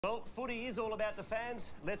Well, footy is all about the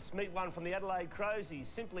fans. Let's meet one from the Adelaide Crows. He's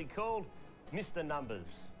simply called Mr.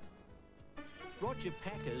 Numbers. Roger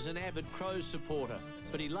Packer's an avid Crows supporter,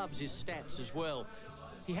 but he loves his stats as well.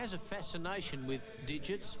 He has a fascination with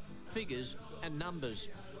digits, figures and numbers.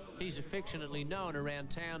 He's affectionately known around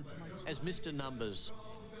town as Mr. Numbers.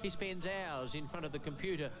 He spends hours in front of the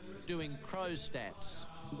computer doing Crows stats.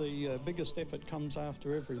 The biggest effort comes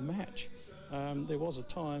after every match. There was a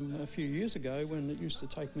time a few years ago when it used to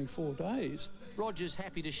take me 4 days. Roger's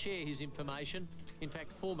happy to share his information. In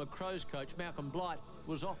fact, former Crows coach Malcolm Blight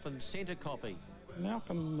was often sent a copy.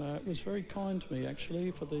 Malcolm was very kind to me,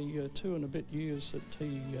 actually, for the 2 and a bit years that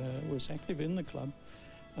he was active in the club.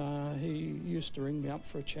 He used to ring me up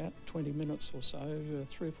for a chat, 20 minutes or so,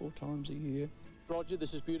 3 or 4 times a year. Roger,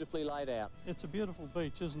 this is beautifully laid out. It's a beautiful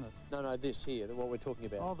beach, isn't it? No, this here, what we're talking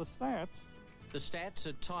about. Oh, the stats. The stats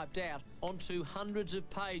are typed out onto hundreds of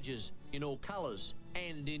pages in all colours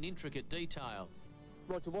and in intricate detail.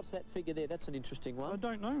 Roger, what's that figure there? That's an interesting one. I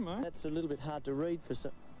don't know, mate. That's a little bit hard to read for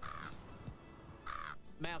some...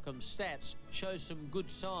 Malcolm's stats show some good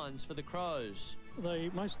signs for the Crows.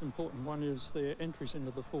 The most important one is their entries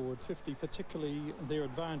into the forward 50, particularly their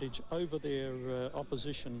advantage over their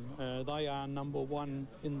opposition. They are #1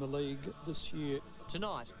 in the league this year.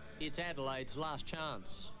 Tonight, it's Adelaide's last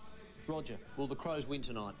chance. Roger, will the Crows win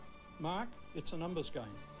tonight? Mark, it's a numbers game.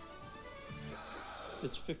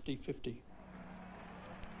 It's 50-50.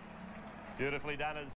 Beautifully done.